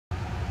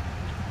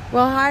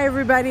Well, hi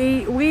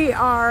everybody. We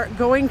are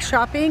going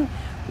shopping.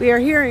 We are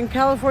here in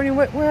California.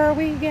 Where are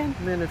we again?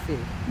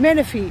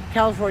 Menifee,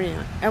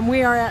 California. And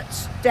we are at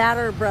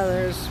Stater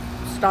Brothers,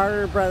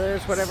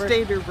 whatever.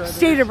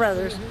 Stater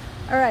Brothers.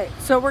 All right,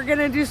 so we're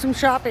gonna do some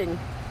shopping.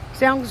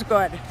 Sounds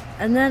good.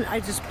 And then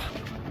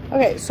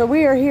okay, so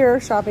we are here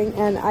shopping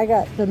and I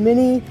got the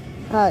mini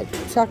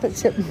chocolate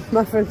chip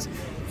muffins.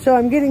 So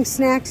I'm getting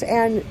snacks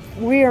and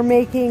we are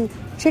making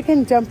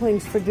chicken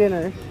dumplings for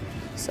dinner.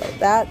 So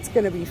that's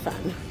gonna be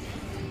fun.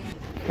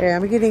 Okay,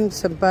 I'm getting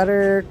some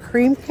butter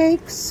cream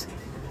cakes.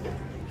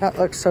 That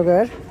looks so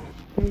good.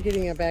 I'm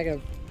getting a bag of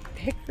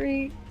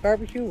hickory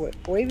barbecue with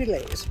wavy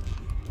lays.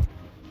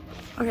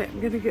 Okay,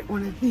 I'm gonna get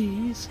one of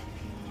these.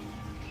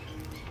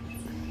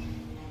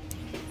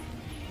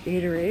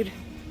 Gatorade.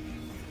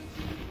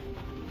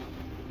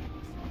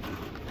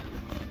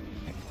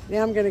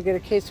 Now I'm gonna get a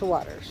case of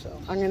water, so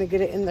I'm gonna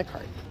get it in the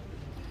cart.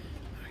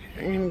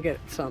 Okay, I'm gonna get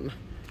some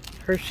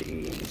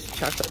Hershey's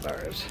chocolate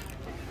bars.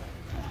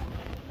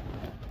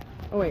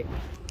 Oh wait,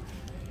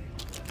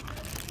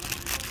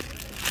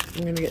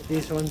 I'm gonna get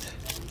these ones.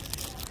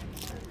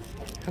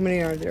 How many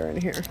are there in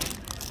here?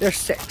 There's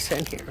 6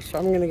 in here, so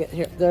I'm gonna get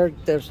here.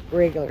 There's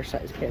regular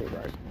size candy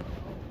bars.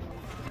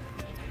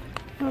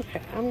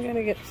 Okay, I'm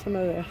gonna get some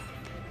of the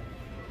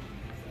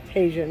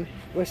Cajun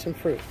with some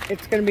fruit.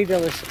 It's gonna be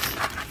delicious.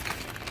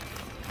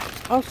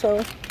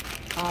 Also,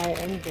 I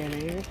am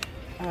getting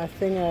a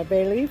thing of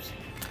bay leaves.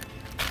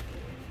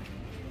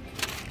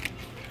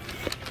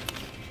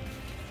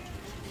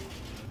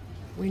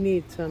 We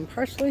need some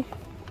parsley.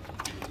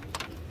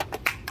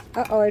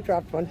 Uh-oh, I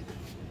dropped one.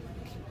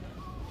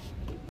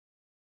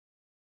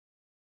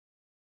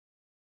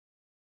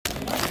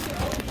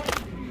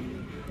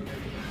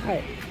 All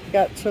right,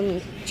 got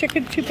some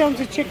chicken, 2 pounds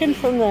of chicken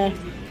from the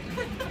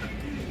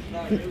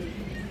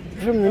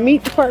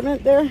meat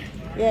department there.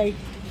 Yay.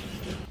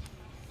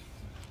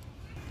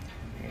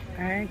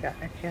 I got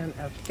a can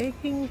of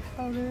baking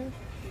powder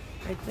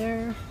right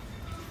there.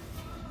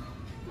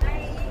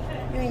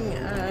 Getting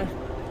a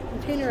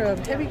container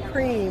of heavy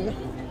cream.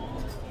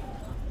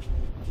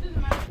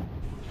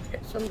 Okay,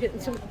 so I'm getting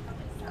some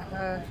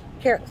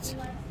carrots.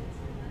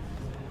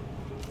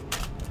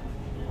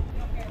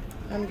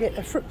 I'm getting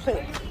a fruit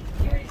plate.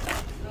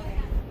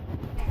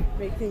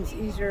 Make things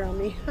easier on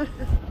me. I'm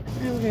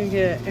gonna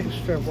get an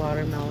extra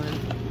watermelon.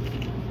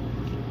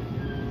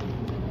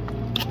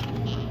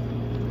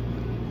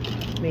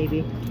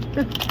 Maybe.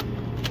 I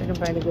can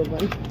find a good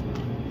one.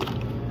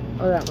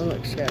 Oh, that one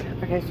looks good.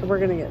 Okay, so we're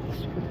gonna get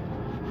this one.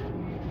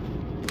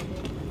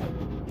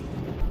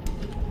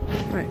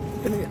 All right,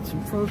 gonna get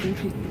some frozen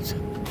peas.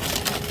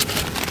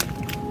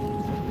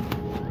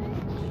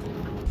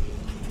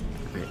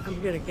 All right,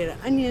 I'm gonna get an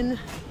onion.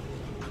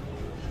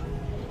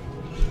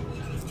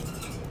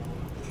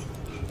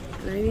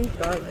 And I need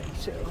garlic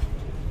too.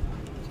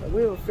 So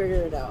we will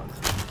figure it out.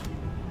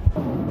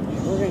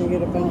 We're gonna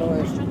get a bundle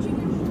of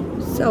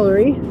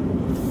celery.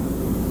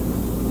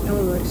 That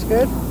one looks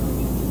good.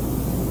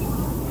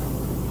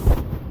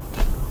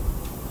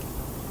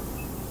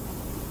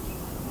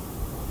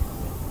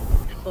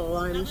 Couple of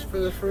limes for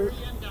the fruit.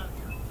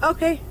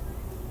 Okay.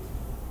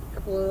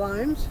 Couple of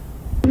limes.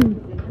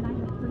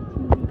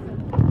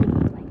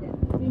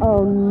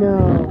 Oh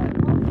no.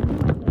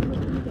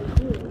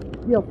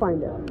 You'll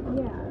find it.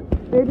 Yeah.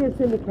 Maybe it's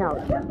in the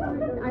couch.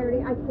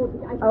 I pulled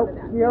it. Oh,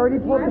 you already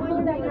pulled it?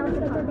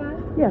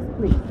 Yes,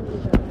 please.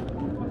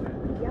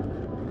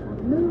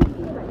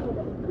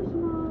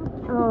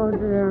 Oh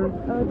dear.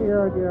 Oh dear,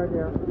 oh dear, oh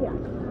dear. Yeah.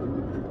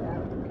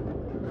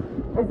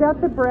 Is that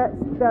the bread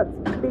that's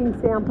being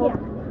sampled?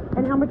 Yeah.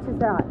 And how much is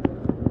that?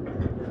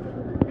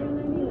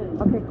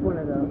 I'll take one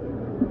of those.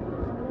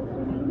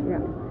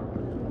 Yeah.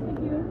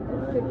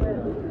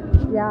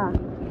 Yeah.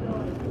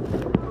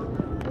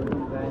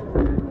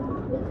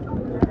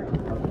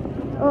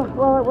 Oh,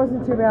 well, it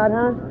wasn't too bad,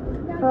 huh?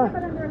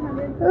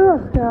 Oh,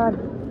 God.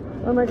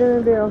 What am I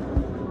going to do?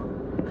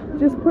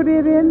 Just put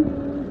it in?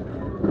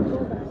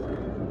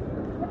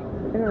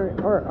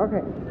 Or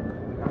okay.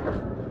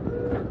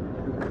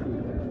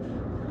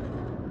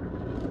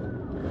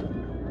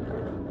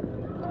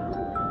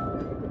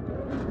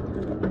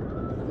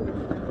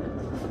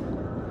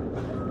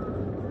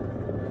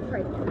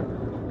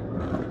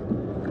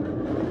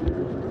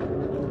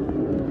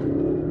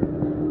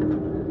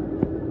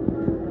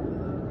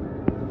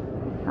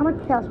 How much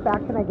cash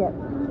back can I get?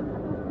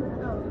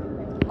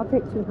 I'll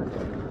take 200.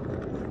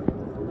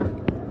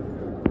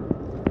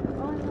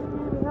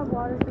 We have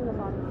water in the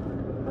bottom.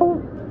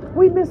 Oh,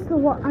 we missed the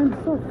water. I'm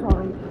so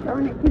sorry.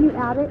 Darn it. Can you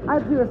add it?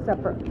 I'll do a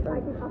separate. Okay, I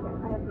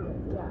have to do it.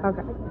 Yeah.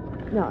 Okay.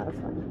 No, that's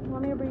fine. You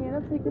want me to bring it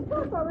up so you can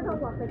go forward? I'll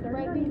walk right there.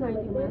 Right behind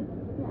you, man.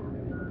 Yeah.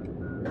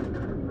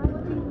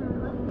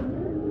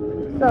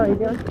 Sorry,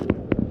 dear.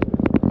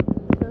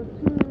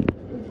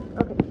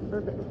 Okay,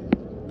 perfect.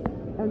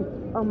 And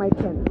oh, my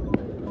pen.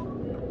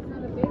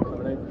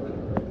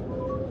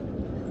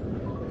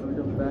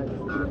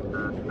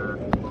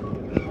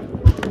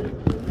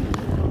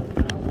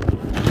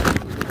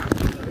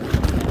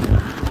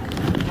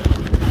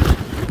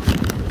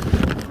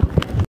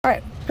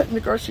 putting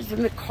the groceries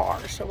in the car.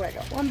 So I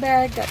got one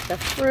bag, got the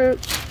fruit,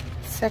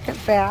 second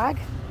bag.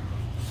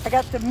 I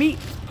got the meat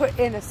put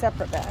in a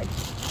separate bag.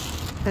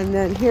 And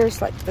then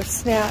here's like the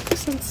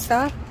snacks and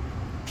stuff.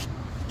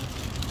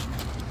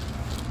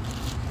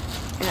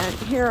 And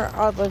here are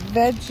all the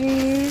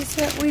veggies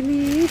that we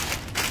need.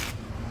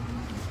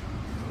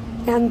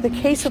 And the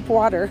case of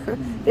water.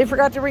 They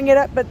forgot to ring it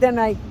up, but then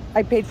I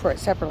paid for it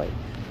separately.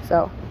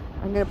 So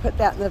I'm gonna put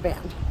that in the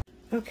van.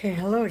 Okay,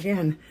 hello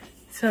again.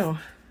 So,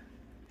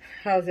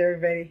 how's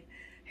everybody?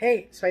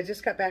 Hey, so I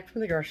just got back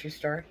from the grocery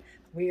store.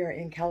 We are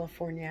in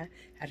California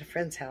at a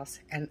friend's house,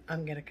 and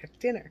I'm gonna cook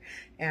dinner,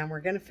 and we're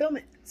gonna film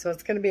it. So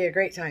it's gonna be a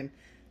great time.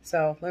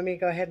 So let me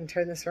go ahead and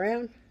turn this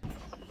around.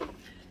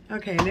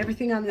 Okay, and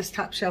everything on this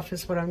top shelf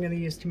is what I'm gonna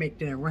use to make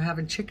dinner. We're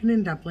having chicken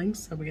and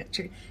dumplings, so we got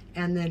chicken,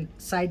 and then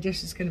side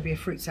dish is gonna be a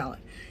fruit salad.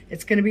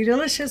 It's gonna be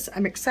delicious.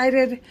 I'm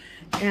excited,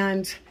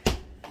 and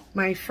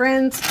my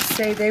friends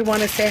say they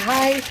wanna say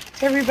hi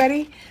to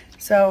everybody.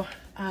 So,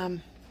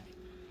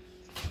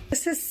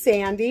 this is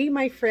Sandy,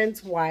 my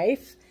friend's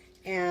wife,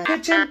 and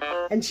kitchen,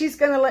 and she's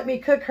gonna let me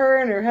cook her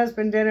and her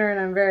husband dinner, and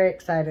I'm very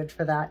excited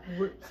for that.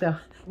 So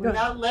we're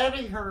not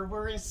letting her,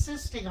 we're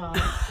insisting on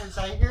it, because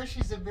I hear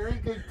she's a very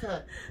good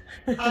cook.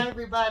 Hi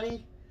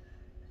everybody.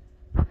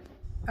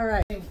 All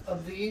right.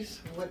 Of these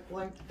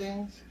white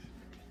things,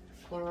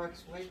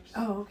 Clorox wipes.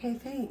 Oh, okay,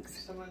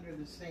 thanks. Some under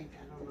the sink,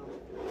 I don't know.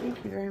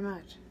 Thank you very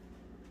much.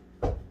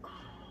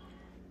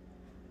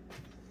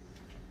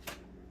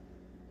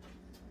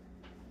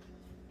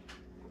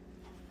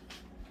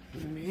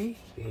 Maybe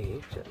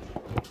just,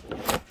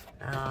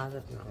 that's not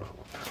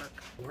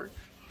gonna work.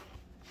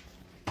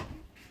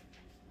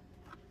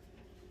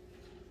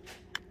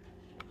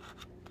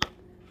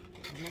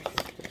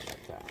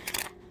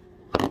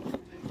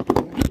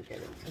 Get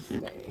it to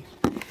stay.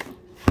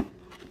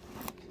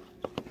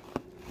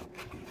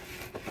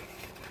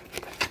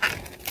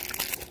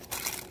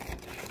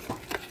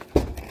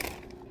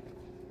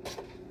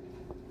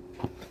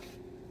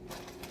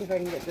 See if I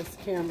can get this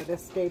camera to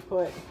stay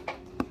put.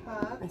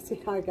 Huh?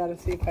 I gotta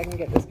see if I can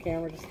get this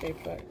camera to stay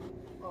put.